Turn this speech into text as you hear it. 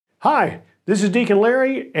Hi, this is Deacon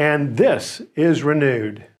Larry, and this is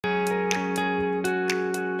Renewed.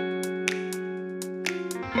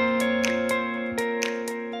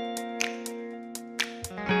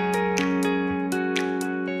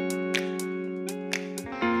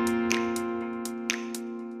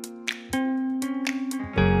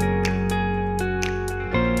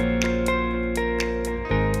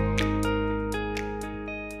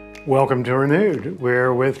 Welcome to Renewed.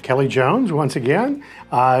 We're with Kelly Jones once again,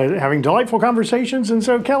 having delightful conversations. And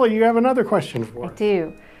so, Kelly, you have another question for us. I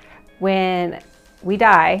do. When we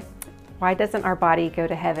die, why doesn't our body go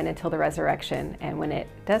to heaven until the resurrection? And when it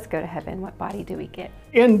does go to heaven, what body do we get?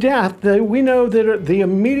 In death, we know that the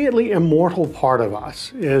immediately immortal part of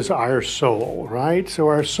us is our soul, right? So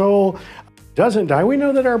our soul doesn't die. We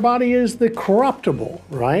know that our body is the corruptible,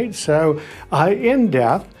 right? So in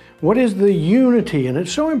death, what is the unity? And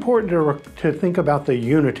it's so important to think about the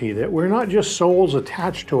unity, that we're not just souls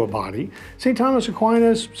attached to a body. St. Thomas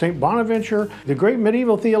Aquinas, St. Bonaventure, the great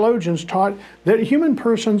medieval theologians taught that human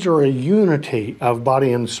persons are a unity of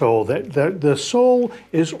body and soul, that the soul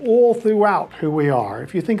is all throughout who we are.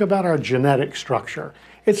 If you think about our genetic structure,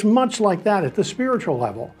 it's much like that at the spiritual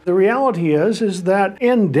level. The reality is that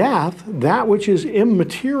in death, that which is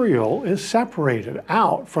immaterial is separated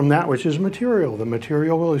out from that which is material. The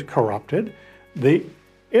material is corrupted, the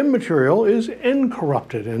immaterial is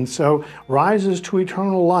incorrupted, and so rises to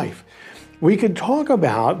eternal life. We could talk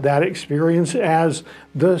about that experience as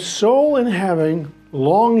the soul in heaven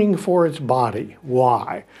longing for its body.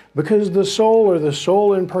 Why? Because the soul, or the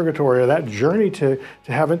soul in purgatory, or that journey to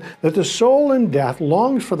heaven, that the soul in death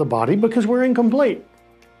longs for the body because we're incomplete.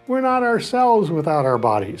 We're not ourselves without our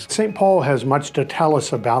bodies. St. Paul has much to tell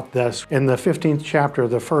us about this in the 15th chapter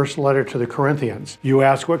of the first letter to the Corinthians. You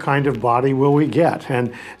ask, what kind of body will we get?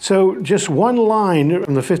 And so just one line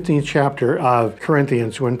from the 15th chapter of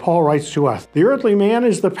Corinthians, when Paul writes to us, the earthly man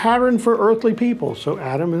is the pattern for earthly people. So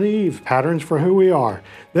Adam and Eve, patterns for who we are.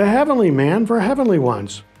 The heavenly man for heavenly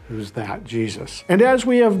ones. Who's that? Jesus. And as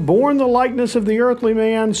we have borne the likeness of the earthly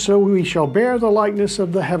man, so we shall bear the likeness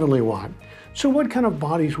of the heavenly one. So what kind of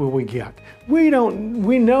bodies will we get? We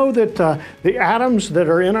know that the atoms that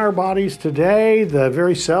are in our bodies today, the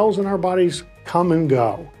very cells in our bodies, come and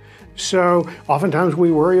go. So oftentimes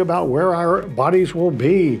we worry about where our bodies will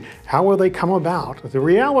be. How will they come about? The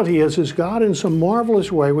reality is God in some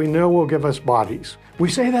marvelous way we know will give us bodies. We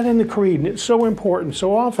say that in the Creed, and it's so important.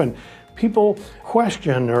 So often people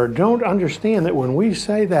question or don't understand that when we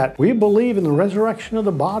say that we believe in the resurrection of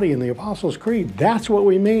the body in the Apostles' Creed, that's what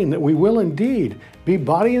we mean, that we will indeed be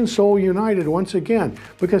body and soul united once again.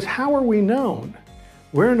 Because how are we known?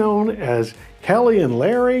 We're known as Kelly and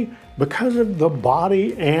Larry because of the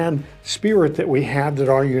body and spirit that we have that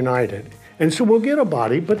are united. And so we'll get a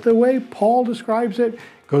body, but the way Paul describes it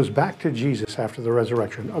goes back to Jesus after the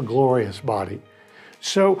resurrection, a glorious body.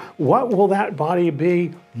 So what will that body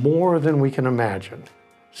be? More than we can imagine.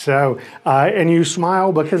 So, and you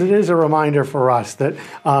smile because it is a reminder for us that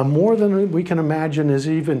more than we can imagine is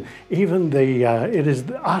it is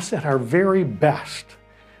us at our very best.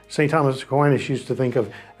 St. Thomas Aquinas used to think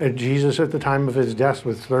of Jesus at the time of his death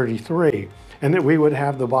was 33, and that we would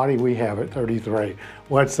have the body we have at 33.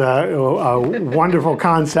 What's a wonderful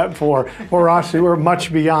concept for us who are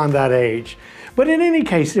much beyond that age. But in any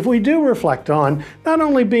case, if we do reflect on not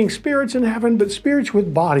only being spirits in heaven, but spirits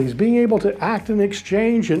with bodies, being able to act and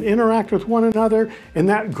exchange and interact with one another in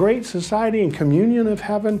that great society and communion of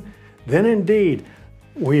heaven, then indeed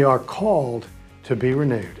we are called to be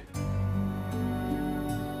renewed.